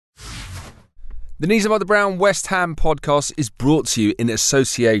The Knees of Mother Brown West Ham podcast is brought to you in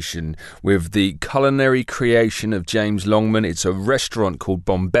association with the culinary creation of James Longman. It's a restaurant called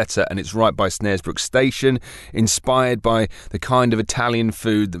Bombetta and it's right by Snaresbrook Station, inspired by the kind of Italian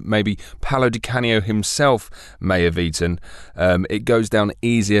food that maybe Paolo Di Canio himself may have eaten. It goes down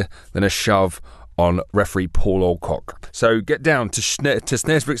easier than a shove on referee Paul Alcock. So get down to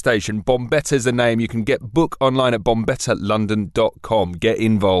Snaresbrook Station. Bombetta's the name. You can book online at bombetalondon.com. Get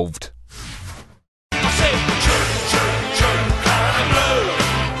involved.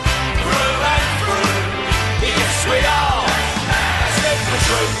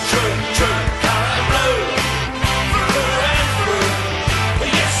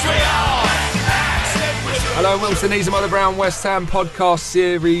 Hello and welcome to the Knees of Mother Brown West Ham podcast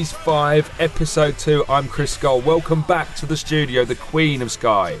series 5 episode 2. I'm Chris Gold. Welcome back to the studio, the Queen of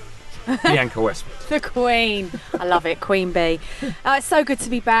Sky, Bianca Westwood. The Queen. I love it, Queen Bee. It's so good to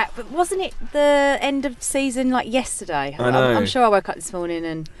be back. But wasn't it the end of season like yesterday? I know. I'm sure I woke up this morning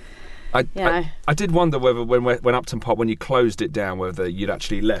and I did wonder whether when Upton Park, when you closed it down, whether you'd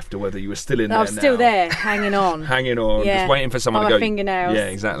actually left or whether you were still in there. I was still there, hanging on. Just waiting for someone to go. My fingernails. Yeah,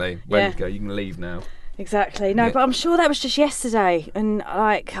 exactly. When you go, you can leave now. Exactly. No, but I'm sure that was just yesterday, and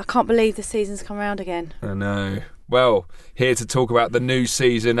I can't believe the season's come around again. I know. Well, here to talk about the new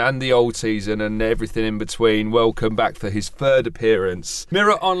season and the old season and everything in between. Welcome back for his third appearance,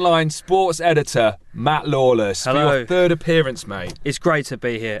 Mirror Online sports editor Matt Lawless. Hello. For your third appearance, mate. It's great to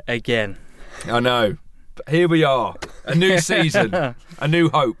be here again. I know. But here we are. A new season. A new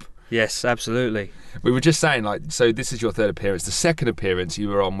hope. Yes, absolutely. We were just saying, so this is your third appearance. The second appearance you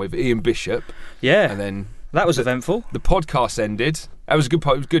were on with Ian Bishop. Yeah. And then that was eventful. The podcast ended. That was a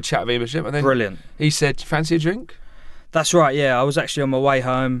good chat with Ian Bishop. And then brilliant. He said, "Fancy a drink?" That's right, yeah. I was actually on my way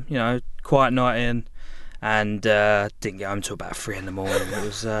home, quiet night in, and didn't get home until about 3 in the morning. It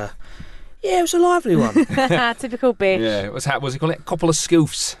was, it was a lively one. Typical Bish. Yeah, what was he called it? A couple of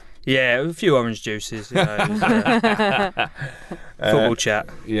scoofs. Yeah, a few orange juices, football chat.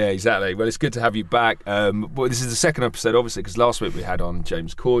 Yeah, exactly. Well, it's good to have you back. Well, this is the second episode, obviously, because last week we had on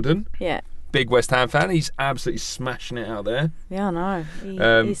James Corden. Yeah. Big West Ham fan. He's absolutely smashing it out there. Yeah, I know.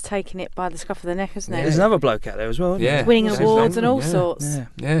 He's taking it by the scruff of the neck, isn't he? There's another bloke out there as well. Yeah. He's winning awards and all sorts.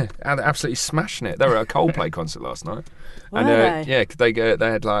 Yeah, absolutely smashing it. They were at a Coldplay concert last night. Were they? Yeah, cause they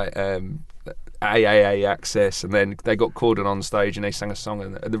had like AAA access, and then they got Corden on stage and they sang a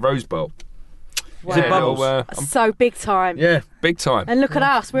song at the Rose Bowl. Wow. Is it Bubbles? So big time. Yeah, big time. And look at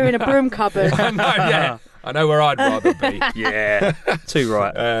us, we're in a broom cupboard. I know, yeah. I know where I'd rather be. Yeah, too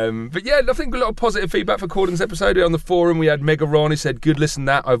right. But yeah, I think a lot of positive feedback for Corden's episode. On the forum, we had Mega Ron who said, "Good, listen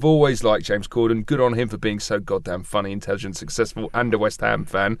that. I've always liked James Corden. Good on him for being so goddamn funny, intelligent, successful, and a West Ham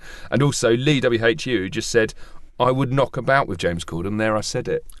fan." And also Lee WHU who just said, "I would knock about with James Corden." There, I said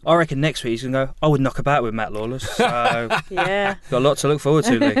it. I reckon next week he's going to go, "I would knock about with Matt Lawless." So yeah. Got a lot to look forward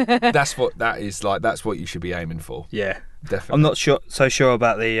to, Lee. That's what that is like. That's what you should be aiming for. Yeah. Definitely. I'm not so sure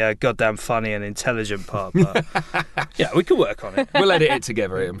about the goddamn funny and intelligent part, but yeah, we could work on it. We'll edit it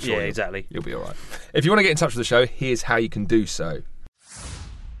together, I'm sure. Yeah, exactly. You'll be all right. If you want to get in touch with the show, here's how you can do so.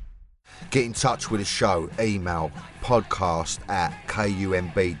 Get in touch with the show, email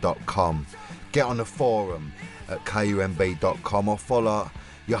podcast@kumb.com. Get on the forum at kumb.com or follow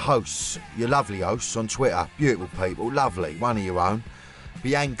your hosts, your lovely hosts on Twitter. Beautiful people, lovely, one of your own.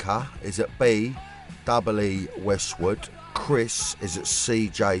 Bianca is at BEE Westwood. Chris is at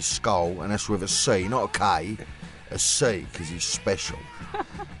CJ Skull, and that's with a C, not a K, a C, because he's special.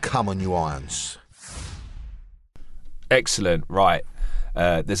 Come on, you irons. Excellent. Right.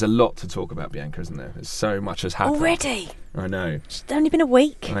 There's a lot to talk about, Bianca, isn't there? There's so much has happened. Already? I know. It's only been a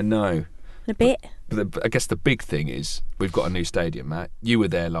week. I know. A bit. But I guess the big thing is we've got a new stadium, Matt. You were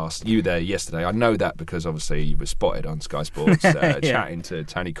there yesterday. I know that because obviously you were spotted on Sky Sports chatting to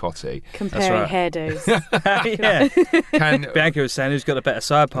Tony Cotty. Comparing hairdos. Yeah. Bianca was saying who's got a better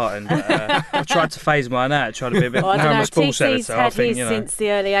side parting. I've tried to phase mine out, tried to be a bit. Well, I don't now I'm know. a sports editor. TC's had I think, his since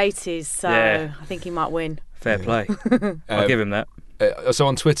the early 80s, so I think he might win. Fair play. I'll give him that. So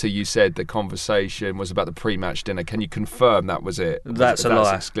on Twitter you said the conversation was about the pre-match dinner. Can you confirm that was it? That's a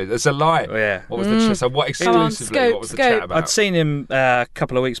lie. That's a lie. Oh, yeah. What was the so what exclusively? What was the chat about? I'd seen him a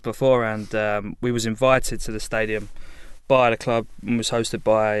couple of weeks before, and we was invited to the stadium by the club and was hosted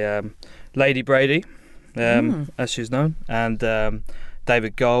by Lady Brady, as she's known, and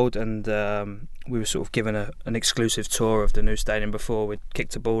David Gold, and we were sort of given an exclusive tour of the new stadium before we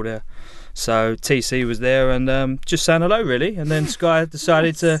kicked a ball there. So TC was there and just saying hello, really, and then Sky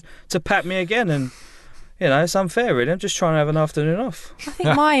decided to pat me again, and you know, it's unfair, really. I'm just trying to have an afternoon off. I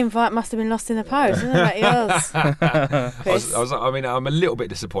think my invite must have been lost in the post. I don't know about yours. I'm a little bit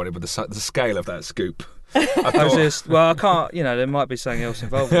disappointed with the scale of that scoop. I can't, you know, there might be something else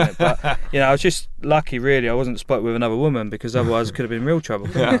involved in it, but, you know, I was just lucky, really. I wasn't spotted with another woman, because otherwise it could have been real trouble.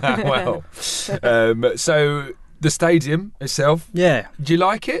 So the stadium itself, yeah. Do you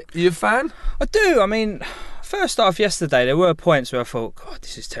like it? Are you a fan? I do. I mean, first off, yesterday there were points where I thought, God,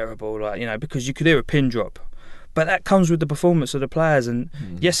 this is terrible, like, you know, because you could hear a pin drop. But that comes with the performance of the players, and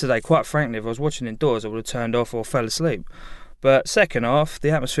yesterday, quite frankly, if I was watching indoors, I would have turned off or fell asleep. But second half,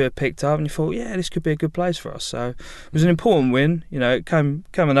 the atmosphere picked up, and you thought, yeah, this could be a good place for us. So it was an important win. You know, it came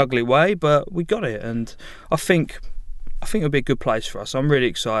an ugly way, but we got it, and I think it'll be a good place for us. I'm really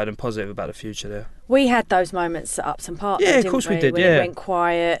excited and positive about the future there. We had those moments at Upton Park. Yeah, of course we did. When it went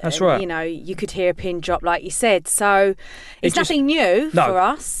quiet. That's and, right. You know, you could hear a pin drop, like you said. So it's nothing new for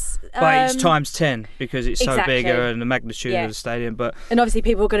us. But it's times 10 because it's so exactly. bigger and the magnitude of the stadium. And obviously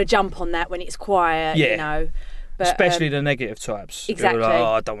people are going to jump on that when it's quiet. Yeah. You know. But, especially the negative types. Exactly. Like,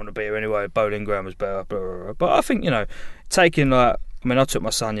 I don't want to be here anyway. Bowling ground was better. Blah, blah, blah. But I think, you know, taking like, I mean, I took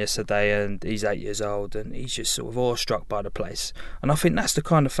my son yesterday and he's 8 years old and he's just sort of awestruck by the place. And I think that's the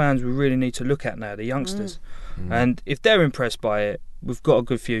kind of fans we really need to look at now, the youngsters. And if they're impressed by it, we've got a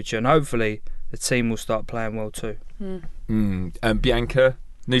good future, and hopefully the team will start playing well too. And Bianca,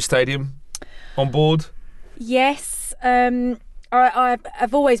 new stadium, on board? Yes.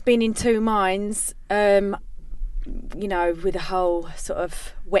 I've always been in two minds. You know, with the whole sort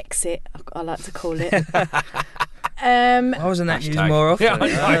of Wexit, I like to call it. Why wasn't that used more often?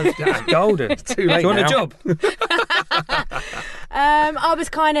 That's golden. Too late. Do you want now. a job? I was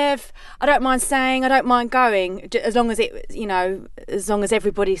kind of, I don't mind staying, I don't mind going, as long as it, you know, as long as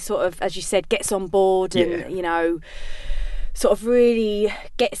everybody sort of, as you said, gets on board and, you know, sort of really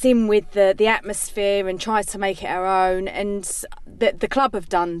gets in with the atmosphere and tries to make it our own. And the club have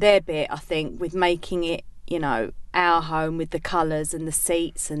done their bit, I think, with making it, you know, our home, with the colours and the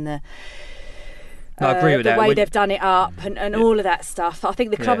seats and the I agree with the that. way they've done it up and all of that stuff. I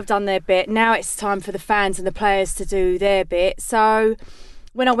think the club have done their bit. Now it's time for the fans and the players to do their bit. So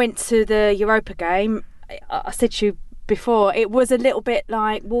when I went to the Europa game, I said to you before, it was a little bit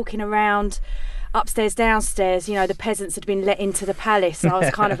like walking around upstairs, downstairs. You know, the peasants had been let into the palace. And I was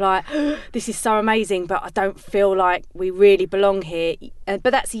kind of like, oh, this is so amazing, but I don't feel like we really belong here.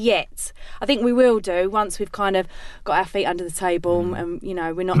 But that's yet. I think we will do once we've kind of got our feet under the table and, you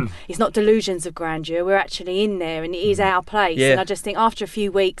know, we're not. It's not delusions of grandeur. We're actually in there and it is our place. Yeah. And I just think after a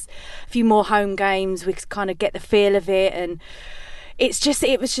few weeks, a few more home games, we kind of get the feel of it. And it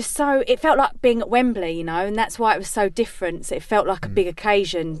was just so, it felt like being at Wembley, you know, and that's why it was so different. So it felt like a big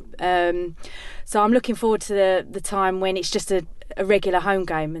occasion. So I'm looking forward to the time when it's just a regular home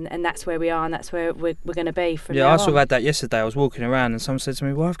game, and that's where we are, and that's where we're going to be from now on. I sort of had that yesterday. I was walking around and someone said to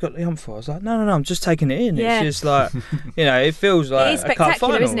me, well, I've got the ump for. I was like, no, I'm just taking it in. Yeah. It's just like, you know, it feels like it is a cup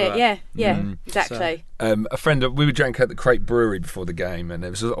spectacular, final, isn't it? like. Yeah, exactly. A friend we were drinking at the Crepe Brewery before the game, and there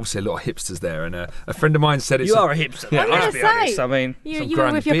was obviously a lot of hipsters there. And a friend of mine said, "You are a hipster." Yeah, I was let's going be to honest. say, I mean, you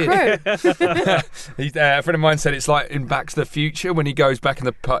were with your crew. A friend of mine said it's like in Back to the Future when he goes back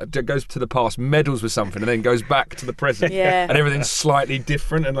goes to the past, meddles with something, and then goes back to the present, and everything's slightly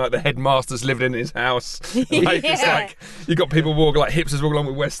different, and like the headmaster's living in his house. Like, it's like you got people like hipsters walk along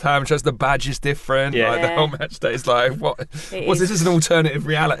with West Ham, just the badge is different. Yeah. Like the whole match day is like what's this is an alternative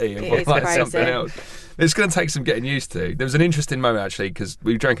reality of It is like crazy. something else. It's going to take some getting used to. There was an interesting moment actually because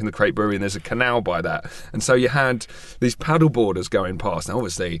we drank in the Crepe Brewery and there's a canal by that, and so you had these paddleboarders going past. Now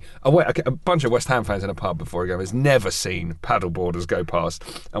obviously a bunch of West Ham fans in a pub before a game has never seen paddleboarders go past,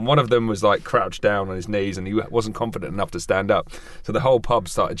 and one of them was like crouched down on his knees and he wasn't confident enough to stand up, so the whole pub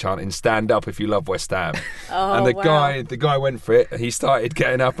started chanting "Stand up if you love West Ham." And the guy went for it and he started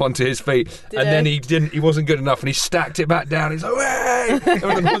getting up onto his feet, then he wasn't good enough and he stacked it back down. He's like, "Hey!"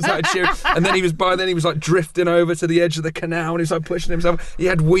 Everyone started cheering, and then he was like drifting over to the edge of the canal and he was like pushing himself. He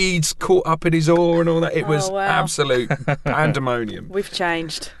had weeds caught up in his oar and all that. It was absolute pandemonium. We've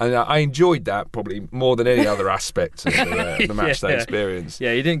changed. And I enjoyed that probably more than any other aspect of the match day experience.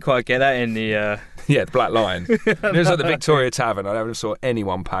 Yeah, you didn't quite get that in the... Yeah, the Black Lion. It was at the Victoria Tavern. I never saw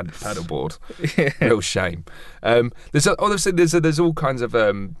anyone paddleboard. Real shame. There's all kinds of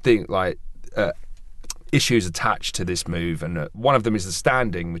issues attached to this move, and one of them is the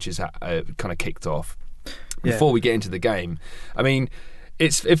standing, which is kind of kicked off before we get into the game. I mean,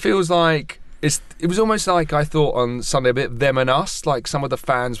 it feels like it was almost like I thought on Sunday a bit them and us. Like some of the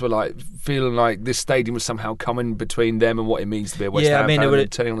fans were like feeling like this stadium was somehow coming between them and what it means to be a West Ham fan,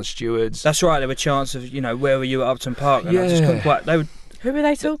 turning on the stewards. That's right. There were chants of, you know, where were you at Upton Park? And I just couldn't quite. Who were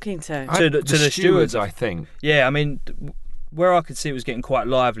they talking to? To the stewards, I think. Yeah, I mean, where I could see it was getting quite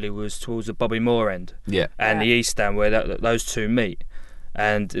lively was towards the Bobby Moore end, and the East Stand where those two meet,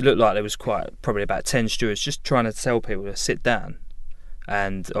 and it looked like there was probably about 10 stewards just trying to tell people to sit down,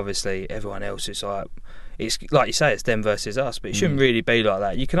 and obviously everyone else is like. It's like you say, it's them versus us, but it shouldn't really be like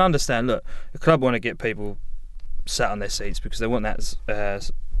that. You can understand, look, the club want to get people sat on their seats because they want that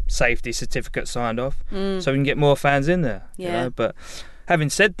safety certificate signed off so we can get more fans in there. Yeah. You know? But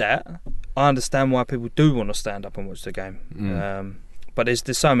having said that, I understand why people do want to stand up and watch the game. But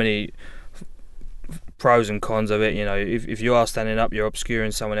there's so many pros and cons of it. You know, if you are standing up, you're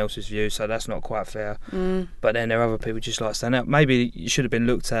obscuring someone else's view, so that's not quite fair. But then there are other people who just like standing up. Maybe you should have been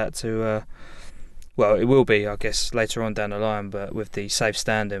looked at to... well, it will be, I guess, later on down the line, but with the safe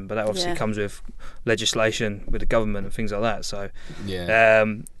standing. But that obviously comes with legislation with the government and things like that. So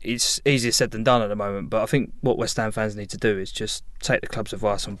it's easier said than done at the moment. But I think what West Ham fans need to do is just take the club's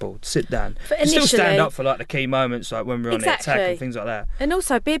advice on board, sit down, still stand up for like the key moments, like when we're on the attack and things like that. And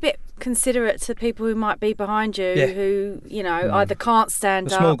also be a bit considerate to people who might be behind you, who either can't stand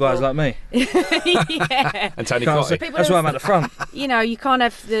the up. Small guys like me. And Tony Cotty. That's why I'm at the front. You can't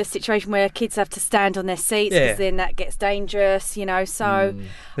have the situation where kids have to stand on their seats because then that gets dangerous. So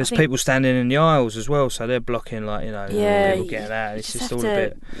there's people standing in the aisles as well, so they're blocking people getting out. It's just all a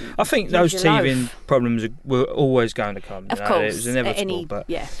bit. I think those teething problems were always going to come. Of course, it was inevitable. But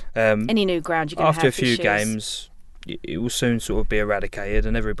any new ground you're going to have after a few issues. games, it will soon sort of be eradicated,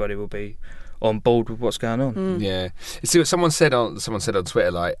 and everybody will be on board with what's going on. Yeah. See what someone said on Twitter,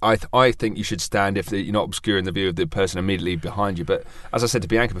 like, I think you should stand if you're not obscuring the view of the person immediately behind you. But as I said to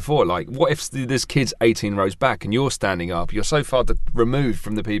Bianca before, like, what if there's kids 18 rows back and you're standing up? You're so far removed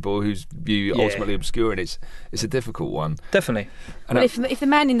from the people whose view you're ultimately obscuring. It's a difficult one. Definitely. And if the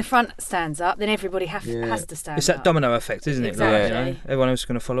man in the front stands up, then everybody has to stand up. It's that domino effect, isn't it? Exactly. Like, everyone else is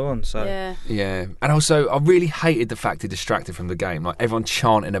going to follow on. So yeah. And also, I really hated the fact it distracted from the game. Like, everyone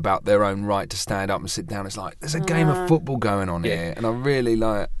chanting about their own right to stand up and sit down. It's like, there's a game of football going on here, and I really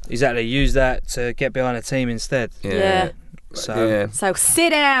like... Exactly, use that to get behind a team instead. So sit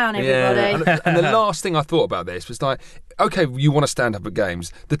down, everybody. Yeah. And the last thing I thought about this was like, okay, you want to stand up at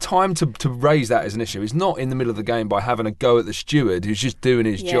games. The time to raise that as an issue is not in the middle of the game by having a go at the steward who's just doing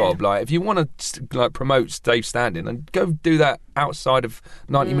his job. Like, if you want to promote safe standing, and go do that outside of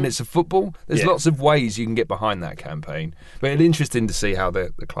 90 minutes of football. There's lots of ways you can get behind that campaign. But it's interesting to see how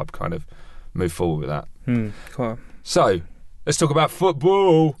the club kind of move forward with that. Cool. So, let's talk about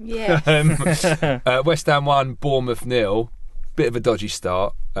football. Yeah. West Ham 1, Bournemouth 0. Bit of a dodgy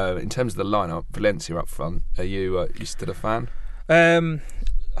start in terms of the lineup. Valencia up front. Are you still a fan? I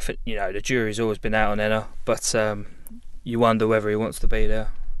think the jury's always been out on Enna, but you wonder whether he wants to be there.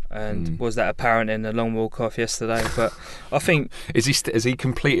 And was that apparent in the long walk off yesterday? But I think has he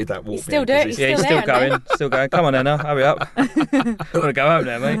completed that walk? He's still doing. He's still going. Still going. Come on, Enna, hurry up! I want to go home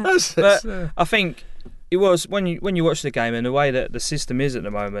now, mate. But I think it was when you watch the game and the way that the system is at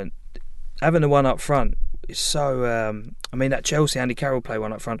the moment, having the one up front is so. That Chelsea Andy Carroll play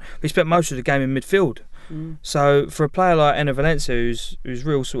one up front. He spent most of the game in midfield. So for a player like Enna Valencia, whose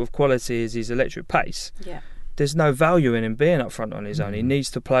real sort of quality is his electric pace, there's no value in him being up front on his own. He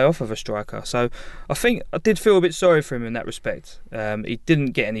needs to play off of a striker. So I think I did feel a bit sorry for him in that respect. He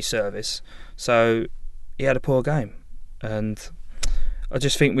didn't get any service, so he had a poor game. And I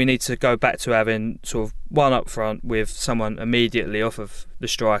just think we need to go back to having sort of one up front with someone immediately off of the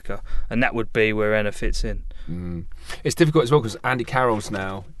striker, and that would be where Enna fits in. It's difficult as well because Andy Carroll's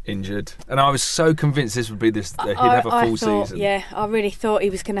now injured, and I was so convinced this would be he'd have a full season. Yeah, I really thought he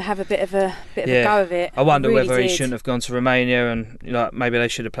was going to have a bit of a go of it. I wonder really whether he did. shouldn't have gone to Romania, and maybe they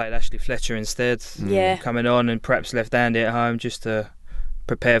should have played Ashley Fletcher instead. Coming on, and perhaps left Andy at home just to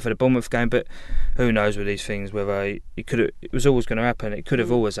prepare for the Bournemouth game. But who knows with these things whether it was always going to happen. It could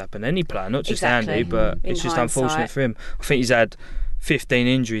have always happened. Any player, not just Andy, but it's just unfortunate for him. I think he's had 15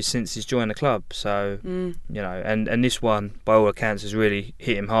 injuries since he's joined the club, so and this one by all accounts has really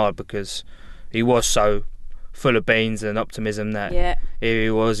hit him hard because he was so full of beans and optimism that here he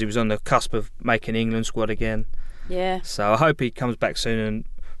was on the cusp of making England squad again. So I hope he comes back soon, and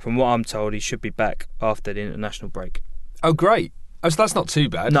from what I'm told he should be back after the international break. Oh great. Oh, so that's not too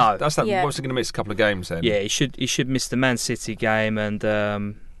bad. No. What's he going to miss a couple of games then? Yeah, he should miss the Man City game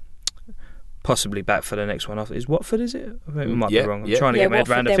and possibly back for the next one. Is Watford, is it? I think we might be wrong. I'm trying to get my head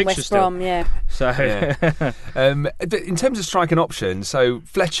around the fixture still. In terms of striking options, so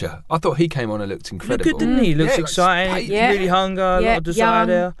Fletcher, I thought he came on and looked incredible. Looked good, didn't he? He looks exciting. Really hunger, a lot of desire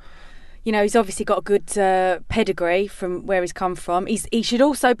there. You know, he's obviously got a good pedigree from where he's come from. He should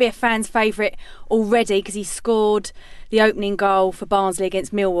also be a fan's favourite already because he scored the opening goal for Barnsley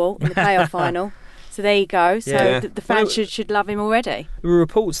against Millwall in the playoff final. So there you go. So the fans should love him already. There were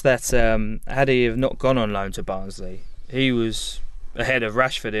reports that had he have not gone on loan to Barnsley, he was ahead of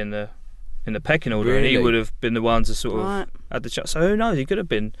Rashford in the pecking order, and he would have been the one to sort of had the chance. So who knows? He could have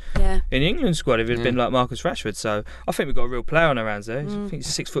been in the England squad if it had been like Marcus Rashford. So I think we've got a real player on our hands there. I think he's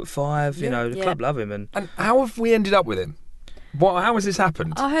 6'5". You know, the club love him. And how have we ended up with him? How has this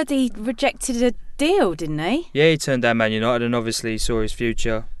happened? I heard he rejected a deal, didn't he? Yeah, he turned down Man United and obviously saw his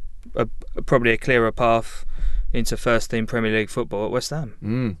future, probably a clearer path into first team Premier League football at West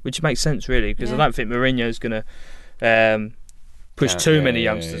Ham, which makes sense really because I don't think Mourinho's going to push too many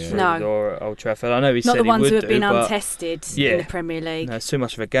youngsters through or Old Trafford. I know he said he would do, not the ones who have been untested in the Premier League. No, it's too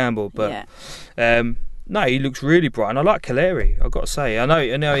much of a gamble, but no, he looks really bright, and I like Kaleri. I've got to say, I know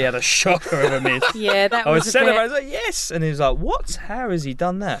he had a shocker of a miss. That I was celebrating. I was like, yes, and he was like, what? How has he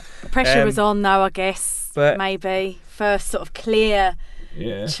done that? Pressure was on, though. I guess, but maybe first sort of clear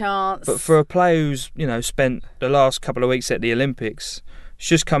chance. But for a player who's spent the last couple of weeks at the Olympics,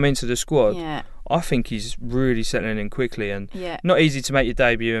 just come into the squad. I think he's really settling in quickly and not easy to make your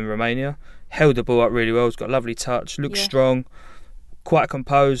debut in Romania. Held the ball up really well. He's got a lovely touch. Looks strong. Quite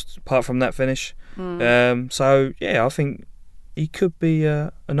composed apart from that finish. So I think he could be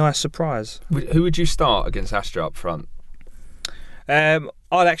a nice surprise. Who would you start against Astra up front? I'd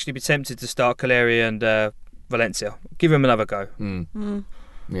actually be tempted to start Kaleri and Valencia. Give him another go.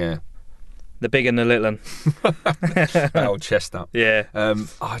 Yeah. The big and the little one. That old chestnut. Yeah.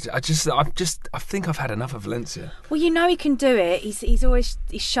 I think I've had enough of Valencia. Well, he can do it.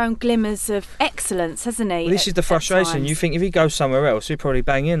 He's shown glimmers of excellence, hasn't he? Well, this is the frustration. You think if he goes somewhere else, he'll probably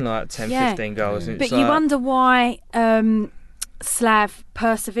bang in like 10, 15 goals. Yeah. But you wonder why Slav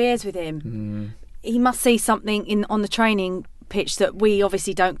perseveres with him. He must see something on the training pitch that we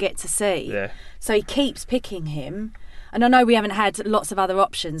obviously don't get to see. Yeah. So he keeps picking him. And I know we haven't had lots of other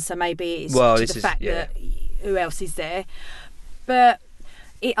options, so maybe it's the fact that who else is there. But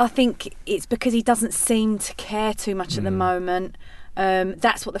I think it's because he doesn't seem to care too much at the moment.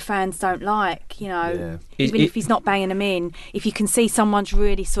 That's what the fans don't like, Even if he's not banging them in, if you can see someone's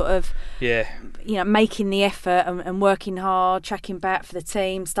really sort of, making the effort and working hard, tracking back for the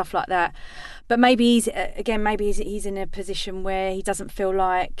team, stuff like that. But maybe he's in a position where he doesn't feel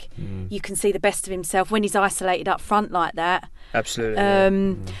like you can see the best of himself when he's isolated up front like that. Absolutely.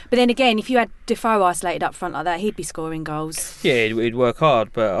 But then again, if you had Defoe isolated up front like that, he'd be scoring goals. Yeah, he'd work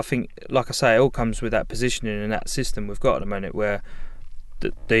hard. But I think, like I say, it all comes with that positioning and that system we've got at the moment where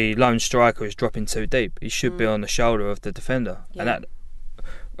the lone striker is dropping too deep. He should be on the shoulder of the defender. And that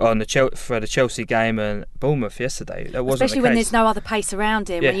for the Chelsea game and Bournemouth yesterday, that wasn't the case. Especially when there's no other pace around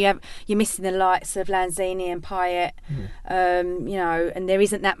him, when you're missing the likes of Lanzini and Payet, and there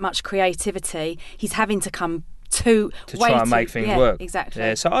isn't that much creativity. He's having to come to try and make things work. Exactly.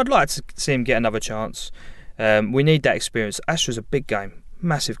 Yeah, so I'd like to see him get another chance. We need that experience. Astra's a big game,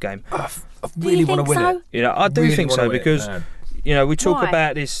 massive game. I really want to win it. I do really think so because. We talk Why?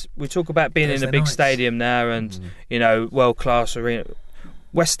 about this. We talk about being in a big stadium now, and world class arena.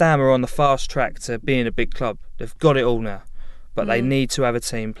 West Ham are on the fast track to being a big club. They've got it all now, but they need to have a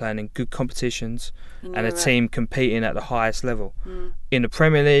team playing in good competitions and a team competing at the highest level in the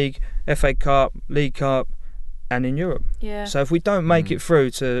Premier League, FA Cup, League Cup, and in Europe. Yeah. So if we don't make it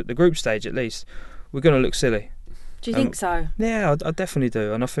through to the group stage, at least we're going to look silly. Do you think so? Yeah, I definitely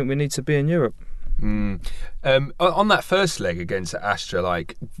do, and I think we need to be in Europe. On that first leg against Astra,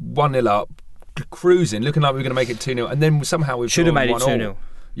 1-0 up, cruising, looking like we were going to make it 2-0, and then somehow we should have made it 2-0.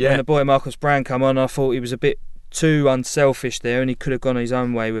 Yeah. When the boy Marcus Brown come on, I thought he was a bit too unselfish there, and he could have gone his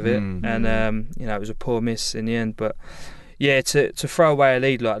own way with it. And it was a poor miss in the end. But to throw away a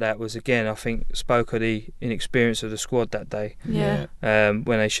lead like that was, again, I think spoke of the inexperience of the squad that day. Yeah.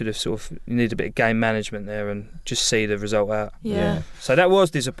 When they should have you need a bit of game management there and just see the result out. Yeah. So that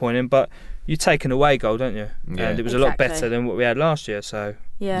was disappointing, but you take an away goal, don't you? Yeah. And it was a lot better than what we had last year. So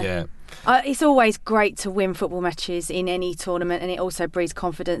yeah. It's always great to win football matches in any tournament, and it also breeds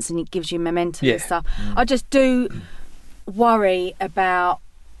confidence and it gives you momentum and stuff. I just do worry about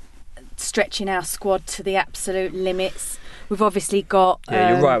stretching our squad to the absolute limits. We've obviously got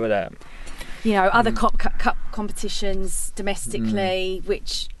you're right with that. Other cup competitions domestically,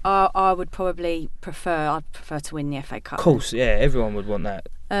 which I would probably prefer. I'd prefer to win the FA Cup. Of course, yeah, everyone would want that.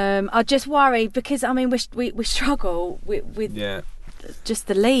 I just worry because we struggle with just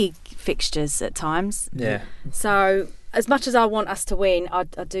the league fixtures at times. Yeah. So as much as I want us to win, I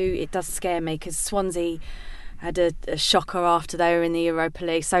do. It does scare me because Swansea had a shocker after they were in the Europa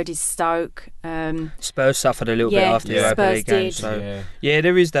League. So did Stoke. Spurs suffered a little bit after the Europa Spurs League game. did. So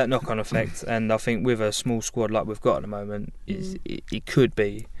there is that knock-on effect, and I think with a small squad like we've got at the moment, it could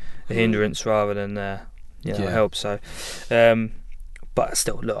be a hindrance rather than help. So, but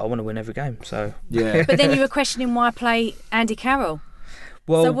still, look, I want to win every game. So But then you were questioning why play Andy Carroll.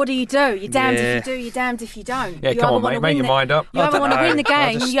 Well, so what do? You're damned if you do, you're damned if you don't. Yeah, you come on, mate, make your mind up. You either want to win the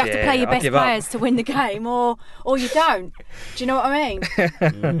game, you have to play your I'll best give up. players to win the game, or you don't. Do you know what I mean?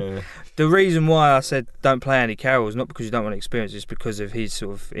 The reason why I said don't play Andy Carroll is not because you don't want to experience, it's because of his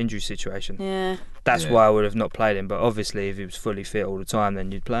sort of injury situation. Yeah. That's why I would have not played him. But obviously, if he was fully fit all the time,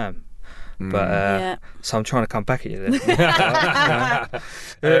 then you'd play him. But so I'm trying to come back at you there.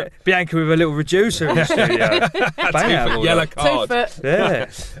 Bianca with a little reducer in the studio. Bang out all yellow that. card. 2 foot.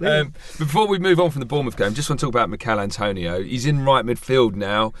 Yeah. Before we move on from the Bournemouth game, just want to talk about Mikel Antonio. He's in right midfield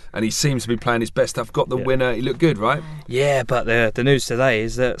now, and he seems to be playing his best stuff. Got the winner. He looked good, right? Yeah, but the news today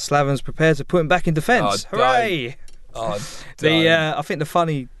is that Slaven's prepared to put him back in defence. Oh, Hooray! Oh, I think the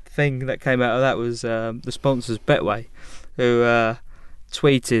funny thing that came out of that was the sponsors Betway, who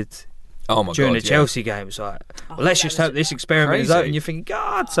tweeted during the Chelsea game, it was like, let's just hope this experiment is over. And you're thinking,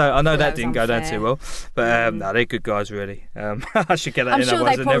 God, so I know that didn't go down too well, but no, they're good guys, really. I should get that I'm in. sure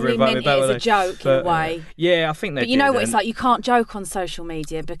they probably meant it as a joke in a way. Yeah, I think they. But you know what it's like. You can't joke on social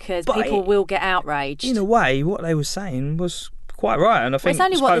media because people will get outraged. In a way, what they were saying was quite right, and I think it's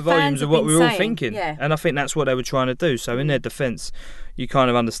only spoke volumes of what we were all thinking. Yeah. And I think that's what they were trying to do. So in their defence, you kind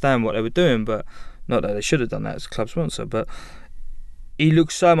of understand what they were doing, but not that they should have done that as a club sponsor, but. He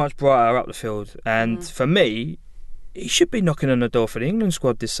looks so much brighter up the field, and for me, he should be knocking on the door for the England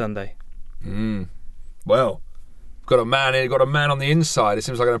squad this Sunday. Well, got a man on the inside. It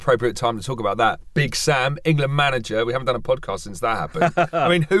seems like an appropriate time to talk about that. Big Sam, England manager. We haven't done a podcast since that happened. I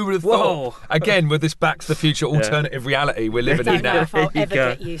mean, who would have thought? Again, with this Back to the Future alternative reality we're living in now. I don't know if I'll ever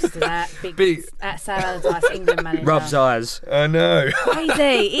get used to that. Big Sam Allardyce, England manager. Rubs eyes. I know.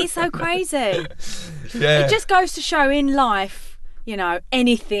 Crazy. It's so crazy. Yeah. It just goes to show in life. You know,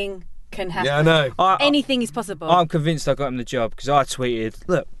 anything can happen. Yeah, I know. Anything is possible. I'm convinced I got him the job because I tweeted,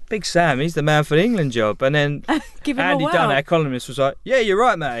 look, Big Sam, he's the man for the England job. And then Andy Dunn, our columnist, was like, yeah, you're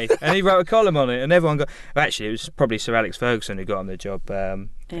right, mate. And he wrote a column on it. And everyone got... Actually, it was probably Sir Alex Ferguson who got him the job.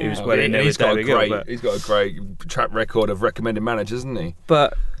 He was well in there with David Gill. He's got a great track record of recommending managers, hasn't he?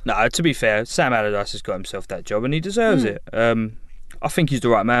 But, no, to be fair, Sam Allardyce has got himself that job and he deserves it. I think he's the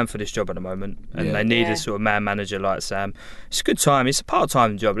right man for this job at the moment, and they need a sort of man manager like Sam. It's a good time. It's a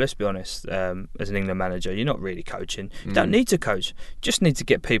part-time job, let's be honest. As an England manager, you're not really coaching. You don't need to coach. You just need to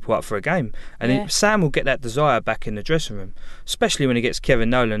get people up for a game. And Sam will get that desire back in the dressing room, especially when he gets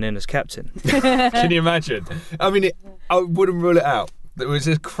Kevin Nolan in as captain. Can you imagine? I mean, I wouldn't rule it out. It was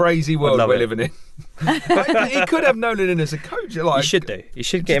a crazy world we're living in. He could have Nolan in as a coach. He should do. He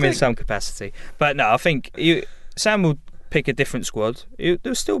should get him in some capacity. But no, I think Sam will pick a different squad.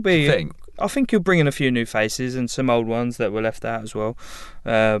 There'll still be. I think he'll bring in a few new faces and some old ones that were left out as well.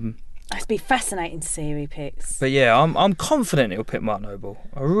 It'd be fascinating to see who he picks. But yeah, I'm confident he'll pick Mark Noble.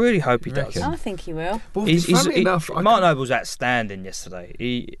 I really hope he does. I think he will. Well, Mark Noble's outstanding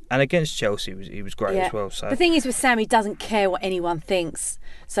yesterday. And against Chelsea, he was great as well. So the thing is with Sam, he doesn't care what anyone thinks,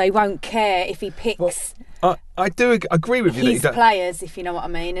 so he won't care if he picks. I do agree with you. His players, if you know what I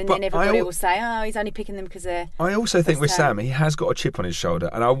mean, and then everybody will say, "Oh, he's only picking them because they're." I also think with Sam, he has got a chip on his shoulder,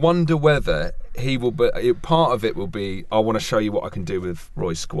 and I wonder whether he will. Part of it will be, I want to show you what I can do with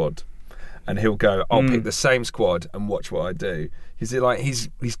Roy's squad, and he'll go, "I'll pick the same squad and watch what I do." Is it like he's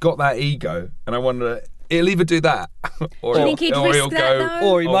got that ego, and I wonder. He'll either do that, or do you think he'd risk that,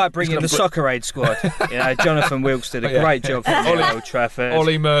 or he might bring in the Soccer Aid squad. Jonathan Wilkes did a great job for Old Trafford.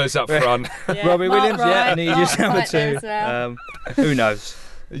 Ollie Murs up front, Robbie Williams, and he just number 2. Well. Who knows?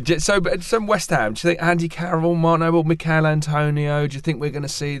 So West Ham. Do you think Andy Carroll, Mark Noble, Mikel Antonio? Do you think we're going to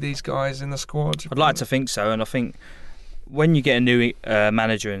see these guys in the squad? I'd like to think so, and I think when you get a new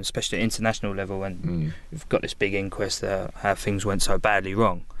manager, and especially at international level, and you've got this big inquest how things went so badly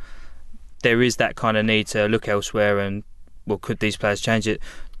wrong. There is that kind of need to look elsewhere and, well, could these players change it?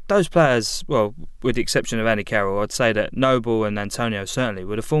 Those players, well, with the exception of Andy Carroll, I'd say that Noble and Antonio certainly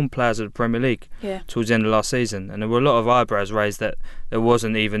were the former players of the Premier League towards the end of last season. And there were a lot of eyebrows raised that there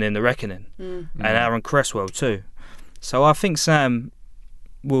wasn't even in the reckoning. And Aaron Cresswell too. So I think Sam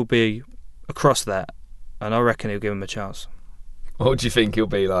will be across that, and I reckon he'll give him a chance. What do you think he'll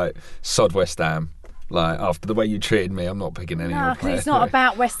be like? Sod West Ham. Like, after the way you treated me, I'm not picking any more players. It's not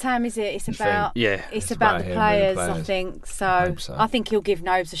about West Ham, is it? It's about it's about the players, I think. So I think he'll give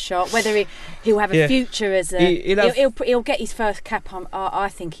Nobes a shot. Whether he'll have a future as he'll get his first cap on. I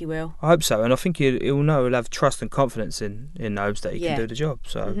think he will. I hope so, and I think he'll know he'll have trust and confidence in Nobes that he can do the job.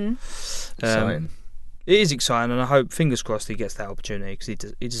 So exciting. It is exciting, and I hope, fingers crossed, he gets that opportunity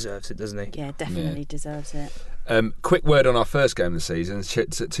because he deserves it, doesn't he? Yeah, definitely deserves it. Quick word on our first game of the season,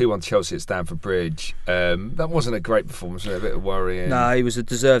 2-1 Chelsea at Stamford Bridge. That wasn't a great performance, was it? A bit of worrying. No, it was a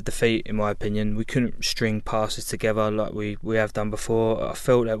deserved defeat in my opinion. We couldn't string passes together like we have done before. I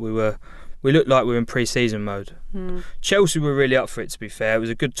felt that we looked like we were in pre-season mode. Chelsea were really up for it, to be fair. It was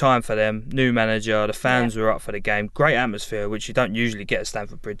a good time for them. New manager, the fans were up for the game. Great atmosphere, which you don't usually get at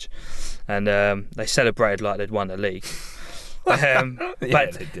Stamford Bridge. And they celebrated like they'd won the league. But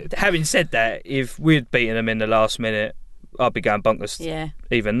they did. Having said that, if we'd beaten them in the last minute, I'd be going bonkers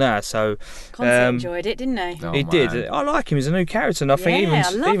even now. So Conte enjoyed it, didn't he? He did. I like him. He's a new character, and I think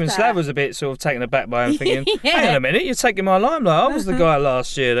even Slav was a bit sort of taken aback by him, thinking, hang on a minute, you're taking my limelight. I was the guy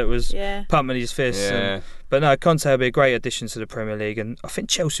last year that was pumping his fists. But no, Conte will be a great addition to the Premier League, and I think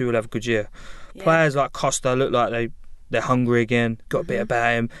Chelsea will have a good year. Players like Costa look like they're hungry again, got a bit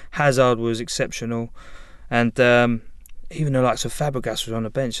about him. Hazard was exceptional, and even the likes of Fabregas was on the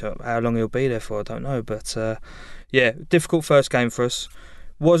bench. How long he'll be there for, I don't know. But difficult first game for us.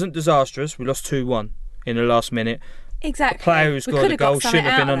 Wasn't disastrous. We lost 2-1 in the last minute. Exactly. The player who scored the goal shouldn't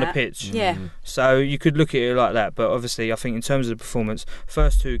have been on the pitch. Yeah. So you could look at it like that. But obviously, I think in terms of the performance,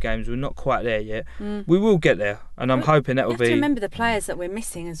 first two games, we're not quite there yet. We will get there. And I'm hoping that will be... You have to remember the players that we're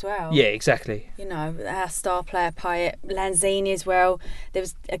missing as well. Yeah, exactly. You know, our star player, Payet, Lanzini as well.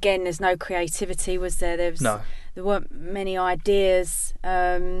 There's no creativity, was there? There weren't many ideas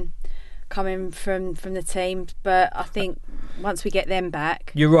coming from the team. But I think once we get them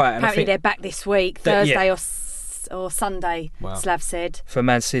back... You're right. Apparently they're back this week, Thursday or Sunday, Slav said. For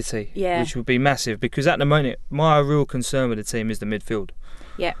Man City, which would be massive, because at the moment my real concern with the team is the midfield.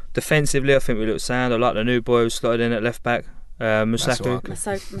 Yeah. Defensively, I think we look sound. I like the new boy who slotted in at left back, Masaka.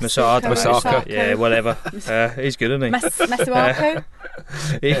 Yeah, whatever. He's good, isn't he? Masuaku.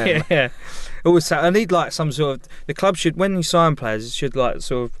 Yeah. Also, I need like some sort of... The club should, when you sign players, it should like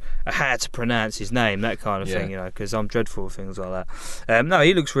sort of how to pronounce his name, that kind of thing, you know, because I'm dreadful of things like that. No,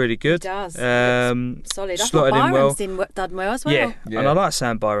 he looks really good. He does. Solid. Slotted in well. Done well as well. Yeah, and I like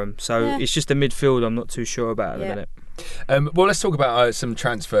Sam Byram, so it's just the midfield I'm not too sure about at the minute. Well, let's talk about some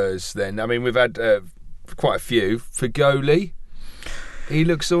transfers then. I mean, we've had quite a few. Figoli, he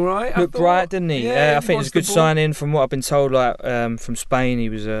looks all right. Looked right, didn't he? I think it was a good signing from what I've been told. Like from Spain, he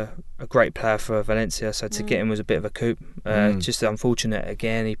was a great player for Valencia, so to get him was a bit of a coup. Just unfortunate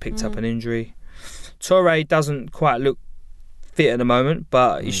again, he picked up an injury. Torre doesn't quite look fit at the moment,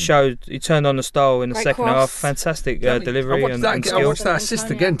 but he turned on the style in the second half. Fantastic delivery and skill. I watched that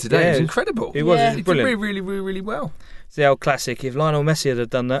assist again today. It was incredible. It was He brilliant. did really, really, really well. It's the old classic. If Lionel Messi had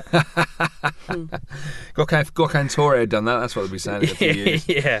done that, Gökhan Torre had done that. That's what they'll be saying in a few years.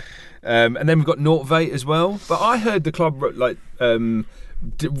 Yeah. And then we've got Nortveit as well. But I heard the club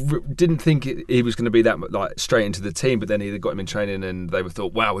didn't think he was going to be that like straight into the team, but then he got him in training and they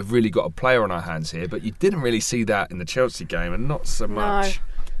thought, wow, we've really got a player on our hands here. But you didn't really see that in the Chelsea game, and not so much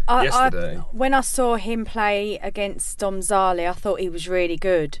yesterday. When I saw him play against Domzale, I thought he was really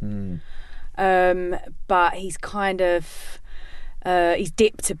good. But he's kind of he's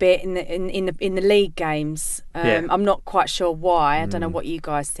dipped a bit in the league games. I'm not quite sure why. I don't know what you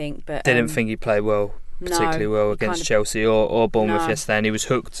guys think, but didn't think he played particularly well against Chelsea or Bournemouth yesterday, and he was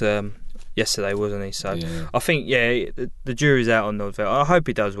hooked yesterday, wasn't he? So I think the jury's out on Nortveit. I hope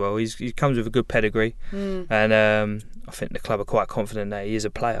he does well. He comes with a good pedigree, and I think the club are quite confident that he is a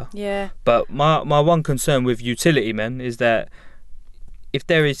player. Yeah. But my one concern with utility men is that if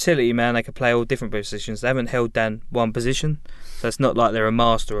they're a utility man, they can play all different positions. They haven't held down one position, so it's not like they're a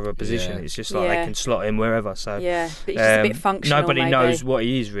master of a position. It's just like they can slot in wherever. So but he's just a bit functional. Nobody knows what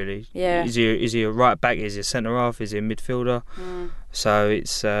he is really. Yeah. Is he a right back? Is he a centre half? Is he a midfielder? So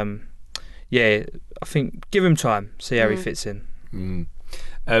it's I think give him time, see how he fits in.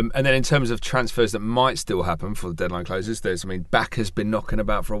 And then in terms of transfers that might still happen for the deadline closes, Back has been knocking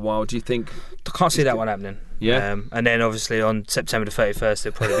about for a while. Do you think? I can't see that one happening. Yeah. And then obviously on September the 31st,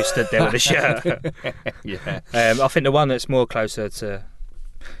 they'll probably be stood there with a shirt. I think the one that's more closer to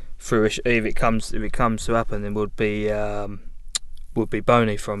fruition, if it comes to happen, then would be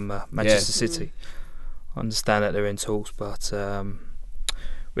Boney from Manchester City. I understand that they're in talks, but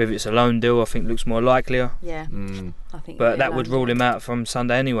Whether it's a loan deal, I think looks more likelier. Yeah, I think. But that would rule him out from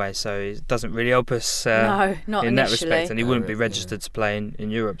Sunday anyway, so it doesn't really help us no, not in initially. that respect. And he wouldn't be registered to play in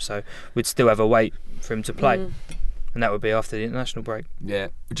Europe, so we'd still have a wait for him to play. And that would be after the international break. Yeah.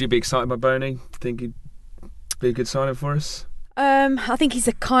 Would you be excited by Boney? Think he'd be a good signing for us? I think he's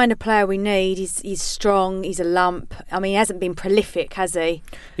the kind of player we need. He's strong. He's a lump. I mean, he hasn't been prolific, has he?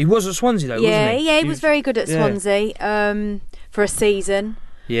 He was at Swansea though, wasn't he? Yeah, he was very good at Swansea for a season.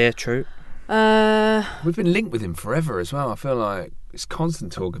 Yeah, true. We've been linked with him forever as well. I feel like it's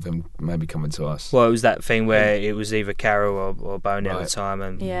constant talk of him maybe coming to us. Well, it was that thing where it was either Carroll or Boney at the time,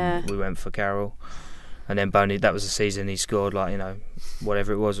 and we went for Carroll. And then Boney, that was the season he scored, like,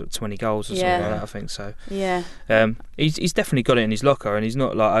 whatever it was, 20 goals or something like that, I think. So he's definitely got it in his locker, and he's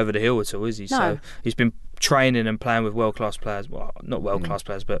not like over the hill at all, is he? No. So he's been training and playing with world-class players. Well, not world-class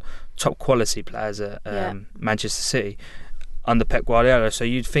players, but top-quality players at Manchester City under Pep Guardiola. So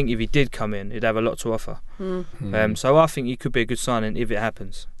you'd think if he did come in, he'd have a lot to offer. So I think he could be a good signing if it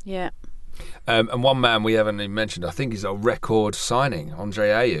happens. Yeah. And one man we haven't even mentioned, I think, is our record signing, Andre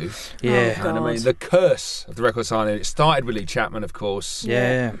Ayew. Yeah. Oh, And I mean, the curse of the record signing, it started with Lee Chapman, of course.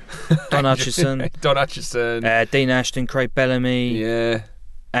 Yeah. Don Hutchison. Dean Ashton, Craig Bellamy. Yeah.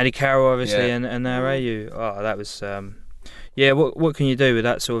 Andy Carroll, obviously, and now Ayew. Oh, that was... what can you do with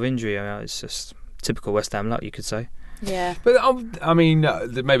that sort of injury? I mean, it's just typical West Ham luck, you could say. Yeah. But I mean,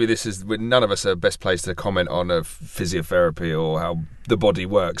 maybe this is none of us are best placed to comment on physiotherapy or how the body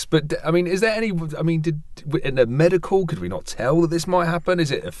works. But I mean, is there any? I mean, in the medical, could we not tell that this might happen? Is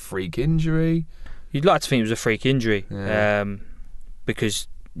it a freak injury? You'd like to think it was a freak injury, because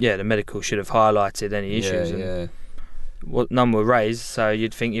the medical should have highlighted any issues. None were raised, so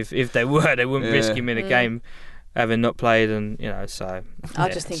you'd think if they were, they wouldn't risk him in a game. Having not played, and so I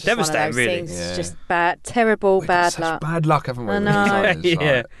just think it's devastating, one of those really. things. It's just terrible bad luck. Bad luck, haven't we? I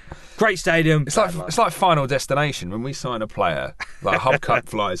know. Great stadium. It's like Final Destination when we sign a player, like hubcap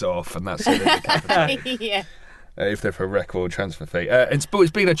flies off, and that's it. Yeah. If they're for a record transfer fee. And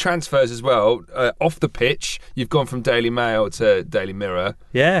speaking of transfers as well, off the pitch, you've gone from Daily Mail to Daily Mirror.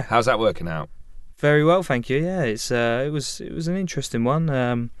 Yeah. How's that working out? Very well, thank you. Yeah, it was an interesting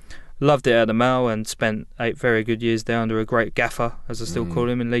one. Loved it at the Mail and spent 8 very good years there under a great gaffer, as I still call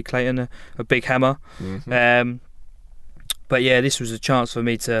him, in Lee Clayton, a big hammer. But yeah, this was a chance for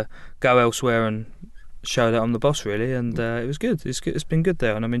me to go elsewhere and show that I'm the boss, really, and it was good. It's been good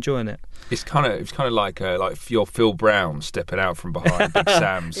there, and I'm enjoying it. It's kind of like your Phil Brown stepping out from behind Big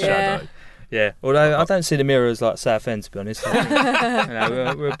Sam's shadow. Yeah, although I don't see the Mirror as like Southend, to be honest.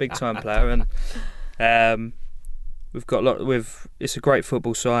 We're a big time player, and we've got it's a great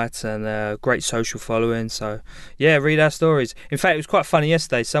football site and a great social following. So yeah, read our stories. In fact, it was quite funny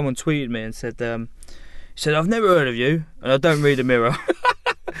yesterday. Someone tweeted me and said, I've never heard of you, and I don't read the Mirror.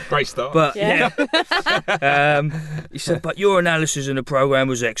 Great start. But he said, but your analysis in the programme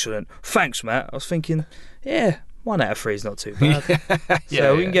was excellent. Thanks, Matt. I was thinking, 1 out of 3 is not too bad.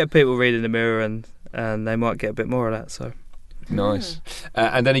 So we can get people reading the Mirror, and they might get a bit more of that. So nice.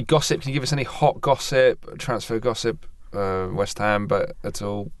 And any gossip? Can you give us any hot gossip, transfer gossip, West Ham, but at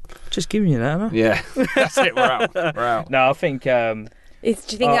all? Just giving you that, huh? Yeah, that's it. We're out. No, I think. Do you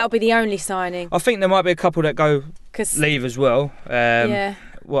think that'll be the only signing? I think there might be a couple that leave as well.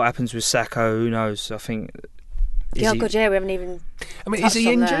 What happens with Sacco? Who knows? I think. We haven't even. I mean, is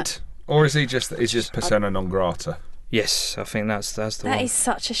he injured, or is he just persona non grata? Yes, I think that's the one. That is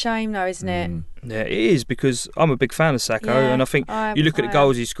such a shame, though, isn't it? Yeah, it is, because I'm a big fan of Sacco, and I think you look at the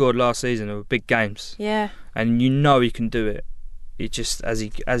goals he scored last season, they were big games. Yeah. And he can do it. It just as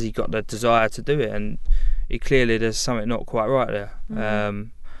he got the desire to do it, and clearly there's something not quite right there.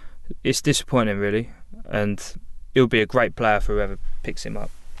 It's disappointing, really, and he'll be a great player for whoever picks him up.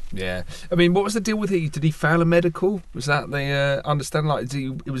 Yeah, I mean, what was the deal with he? Did he fail a medical? Was that the understanding? Like,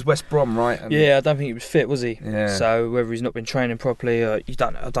 it was West Brom, right? And I don't think he was fit, was he? Yeah. So whether he's not been training properly, I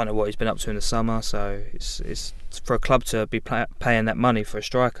don't know what he's been up to in the summer. So it's for a club to be paying that money for a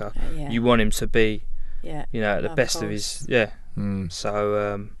striker. You want him to be, at the best of his.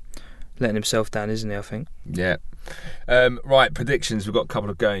 So letting himself down, isn't he? I think. Yeah. Right, predictions. We've got a couple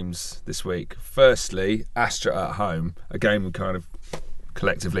of games this week. Firstly, Astra at home, a game we kind of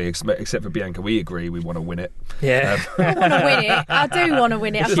collectively, except for Bianca, we agree we want to win it. Yeah. I want to win it. I do want to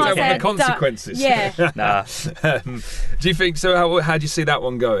win it. I just can't don't say want the consequences. Yeah. Nah. Do you think so? How do you see that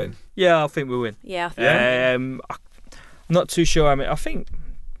one going? Yeah, I think we'll win. Yeah. I think I'm not too sure. I mean, I think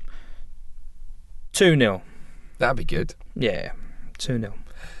 2-0. That'd be good. Yeah, 2-0.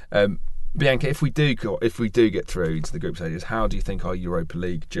 Bianca, if we do get through to the group stages, how do you think our Europa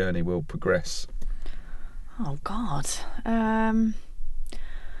League journey will progress? Oh God.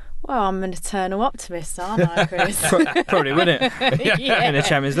 Well, I'm an eternal optimist, aren't I, Chris? Probably, wouldn't it? Yeah. In the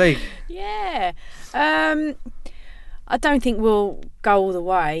Champions League. Yeah. I don't think we'll go all the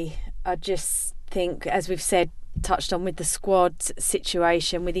way. I just think, as we've touched on with the squad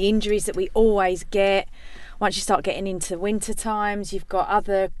situation, with the injuries that we always get, once you start getting into winter times, you've got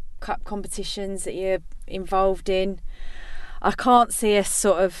other cup competitions that you're involved in. I can't see us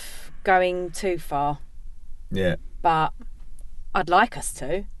sort of going too far. Yeah. But I'd like us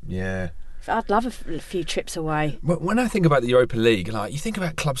to. Yeah. I'd love a few trips away. When I think about the Europa League, like you think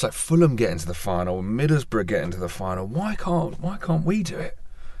about clubs like Fulham getting to the final, Middlesbrough getting to the final. Why can't we do it?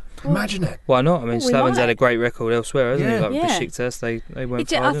 Imagine it. Why not? I mean, we Slaven's might. had a great record elsewhere, hasn't he? Like Yeah. Besiktas, they went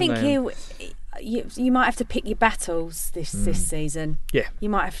far, I didn't think they? you might have to pick your battles this season. Yeah. You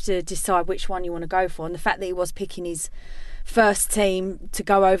might have to decide which one you want to go for. And the fact that he was picking his first team to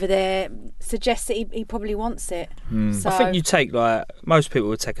go over there suggests that he probably wants it. So, I think you take, like, most people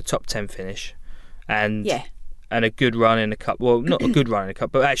would take a top 10 finish and a good run in the cup. Well, not a good run in the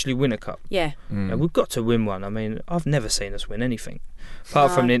cup, but actually win a cup. Yeah. And we've got to win one. I mean, I've never seen us win anything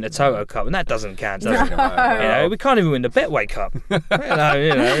apart from the Intertoto Cup, and that doesn't count, does it? You know, we can't even win the Betway Cup. you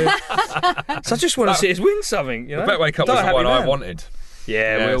know. So I just want to see us win something. You know? The Betway Cup was the one I wanted.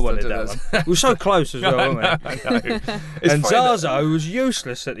 Yeah, we all wanted that one. We were so close as well, weren't we? And Zaza, who was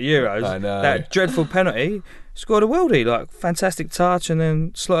useless at the Euros, I know. that dreadful penalty, scored a worldie, like fantastic touch, and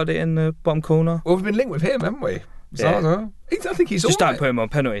then slotted it in the bottom corner. Well, we've been linked with him, haven't we? Yeah. Zaza. I think he's Just all don't put him on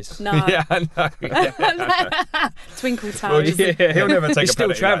penalties. No. Yeah, I know. Twinkle toes. Well, yeah, he'll never take He's a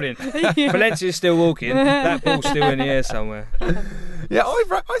still penalty, travelling. Valencia's still walking. That ball's still in the air somewhere. Yeah,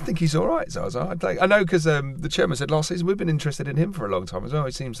 I think he's all right, Zaza. I know because the chairman said last season we've been interested in him for a long time as well.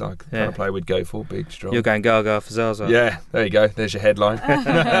 He seems like the kind of player we'd go for, big, strong. You're going gaga for Zaza. Yeah, there you go. There's your headline.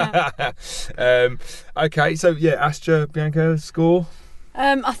 Okay, so yeah, Astra, Bianca, score?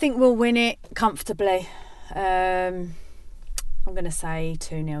 I think we'll win it comfortably. I'm going to say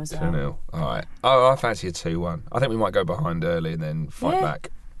 2-0 as well. 2-0. All right. Oh, I fancy a 2-1. I think we might go behind early and then fight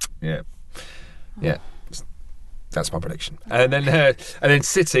back. Yeah. Yeah. That's my prediction. And then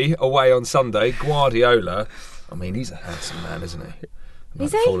City away on Sunday. Guardiola. I mean, he's a handsome man, isn't he?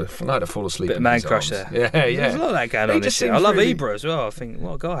 Is he? I'd like to fall asleep Bit of in man his crush arms. there. Yeah, yeah. There's a lot of that going He on just this year. I seems love really- Ibra as well. I think,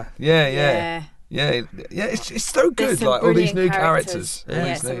 what a guy. Yeah. It's so There's good. some Like all these brilliant new characters. All Yeah,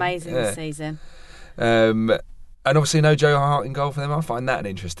 these it's new- amazing yeah. this season. And obviously no Joe Hart in goal for them. I find that an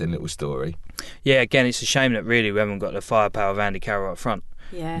interesting little story. Yeah, again, it's a shame that really we haven't got the firepower of Andy Carroll up front.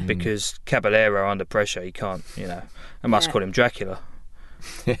 Yeah. Because Caballero under pressure, you can't, I must Yeah. call him Dracula.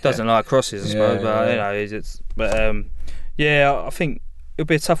 Doesn't like crosses, I suppose, but I think it'll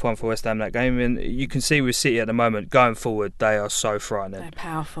be a tough one for West Ham, that game. And you can see with City at the moment, going forward, they are so frightening. They're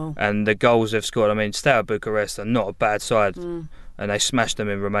powerful. And the goals they've scored, I mean, Steaua Bucharest are not a bad side, and they smashed them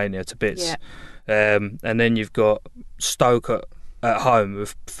in Romania to bits. Yeah. And then you've got Stoke at home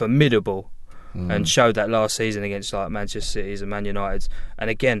with formidable, and showed that last season against like Manchester City's and Man United's, and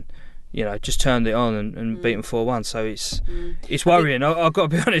again, just turned it on and beat them 4-1. So it's worrying. I've got to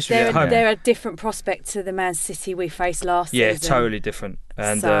be honest with you. At home, They're a different prospect to the Man City we faced last yeah, season. totally different.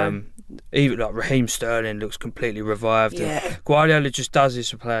 And So- even like Raheem Sterling looks completely revived. Yeah. And Guardiola just does this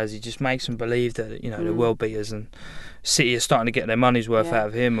for players. He just makes them believe that they're world beaters, and City are starting to get their money's worth Yeah. out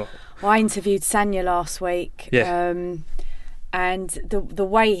of him. Well, I interviewed Sanya last week. Yeah. And the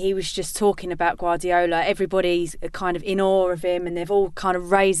way he was just talking about Guardiola, everybody's kind of in awe of him, and they've all kind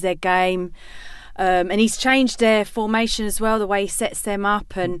of raised their game. And he's changed their formation as well, the way he sets them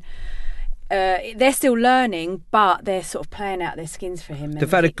up, and they're still learning, but they're sort of playing out their skins for him.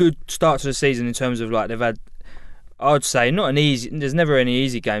 They've had a good start to the season in terms of like they've had, I would say, not an easy. There's never any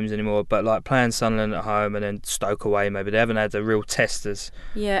easy games anymore, but like playing Sunderland at home and then Stoke away, maybe they haven't had a real test as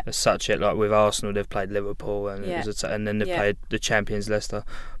such yet. Like with Arsenal, they've played Liverpool and and then they've played the champions Leicester.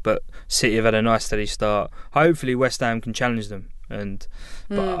 But City have had a nice steady start. Hopefully West Ham can challenge them. But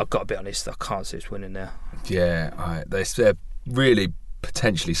I've got to be honest, I can't see us winning now. Yeah, they're really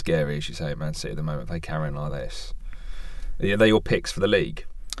potentially scary, as you say, at Man City at the moment. If they carry on like this. Are they your picks for the league?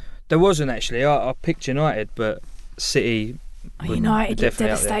 There wasn't actually. I picked United, but City. United look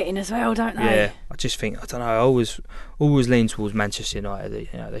devastating as well, don't they? Yeah, I just think, I don't know, I always lean towards Manchester United.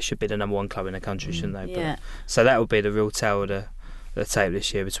 They should be the number one club in the country, shouldn't they? Yeah. But, so that would be the real tale of the tape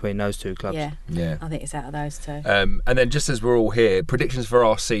this year between those two clubs. Yeah. I think it's out of those two. And then just as we're all here, predictions for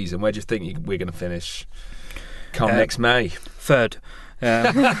our season. Where do you think we're going to finish come next May? Third.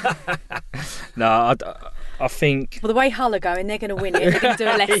 No, I think. Well, the way Hull are going, they're going to win it. They're going to do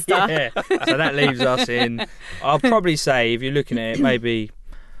a Leicester. Yeah. So that leaves us in. I'll probably say, if you're looking at it, maybe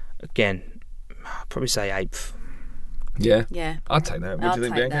again, I'll probably say 8th. Yeah. Yeah. I'd take that. What do you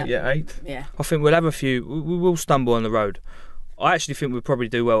think, Bianca? That. Yeah, 8. Yeah. I think we'll have a few. We will stumble on the road. I actually think we'll probably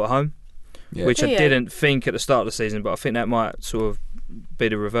do well at home, which I didn't think at the start of the season, but I think that might sort of be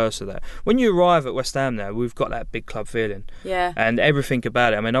the reverse of that. When you arrive at West Ham now, we've got that big club feeling. Yeah. And everything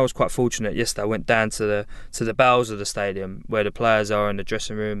about it. I mean, I was quite fortunate yesterday. I went down to the bowels of the stadium where the players are in the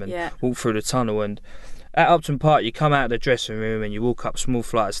dressing room and walked through the tunnel. And at Upton Park, you come out of the dressing room and you walk up a small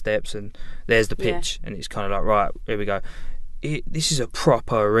flight of steps and there's the pitch. And it's kind of like, right, here we go. This is a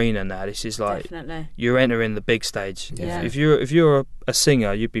proper arena now. This is like you're entering the big stage. Yeah. If you're a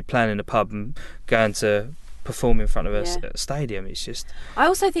singer, you'd be playing in a pub and going to perform in front of a stadium. It's just. I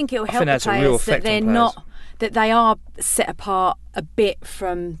also think it will help the players that they're not, that they are set apart a bit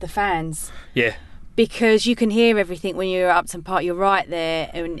from the fans. Yeah. Because you can hear everything when you're at Upton Park. You're right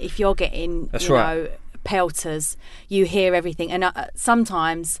there, and if you're getting pelters, you hear everything. And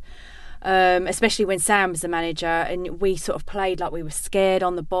sometimes. Especially when Sam was the manager and we sort of played like we were scared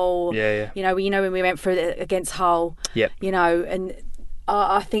on the ball. Yeah. You know when we went through it against Hull. Yep. You know, and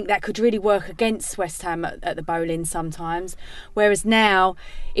I think that could really work against West Ham at the Bowling sometimes. Whereas now,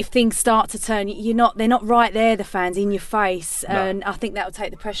 if things start to turn, they're not right there, the fans in your face, and I think that will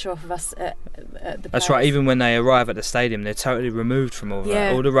take the pressure off of us. That's right. Even when they arrive at the stadium, they're totally removed from all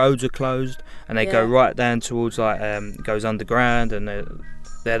that. All the roads are closed, and they go right down towards goes underground, and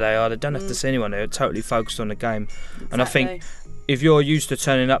there they are. They don't have to see anyone. They're totally focused on the game. Exactly. And I think if you're used to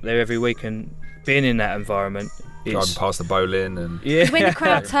turning up there every week and being in that environment, driving past the bowling and when the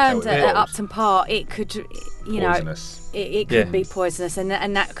crowd turned at Upton Park, it could, poisonous. It could be poisonous, and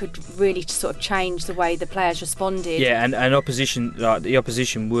that could really sort of change the way the players responded. Yeah, and opposition, like the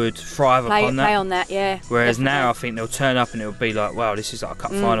opposition, would thrive upon that. Play on that, yeah. Whereas now, I think they'll turn up and it'll be like, wow, this is like a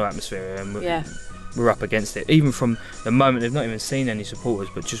cup final atmosphere, and we're up against it. Even from the moment they've not even seen any supporters,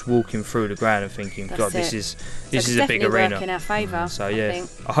 but just walking through the ground and thinking, God, this is a big arena. Work in our favour. So I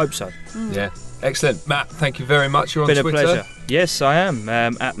hope so. Yeah, excellent, Matt. Thank you very much. You're on Twitter. Been a pleasure. Yes, I am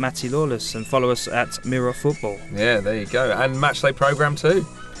at Matty Lawless, and follow us at Mirror Football. Yeah, there you go. And matchday programme too.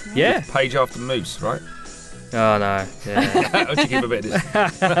 Yeah, page after Moose, right? Oh no. Yeah. I'll keep a bit of this.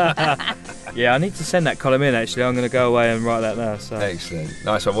 Yeah, I need to send that column in. Actually, I'm going to go away and write that now. So. Excellent,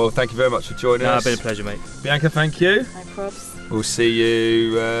 nice one. Well, thank you very much for joining us. It's been a pleasure, mate. Bianca, thank you. No probs. We'll see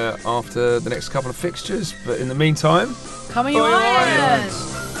you after the next couple of fixtures. But in the meantime, come on, you Irons!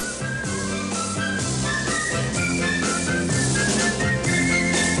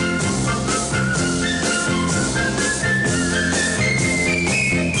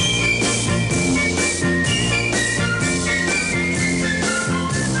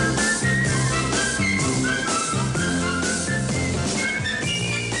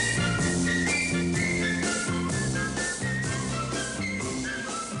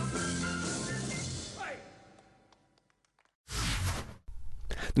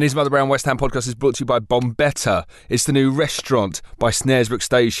 The News Mother Brown West Ham podcast is brought to you by Bombetta. It's the new restaurant by Snaresbrook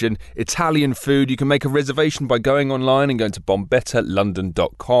Station. Italian food. You can make a reservation by going online and going to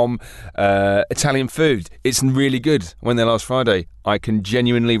bombetalondon.com. Italian food. It's really good. I went there last Friday. I can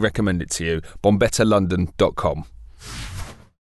genuinely recommend it to you. bombetalondon.com.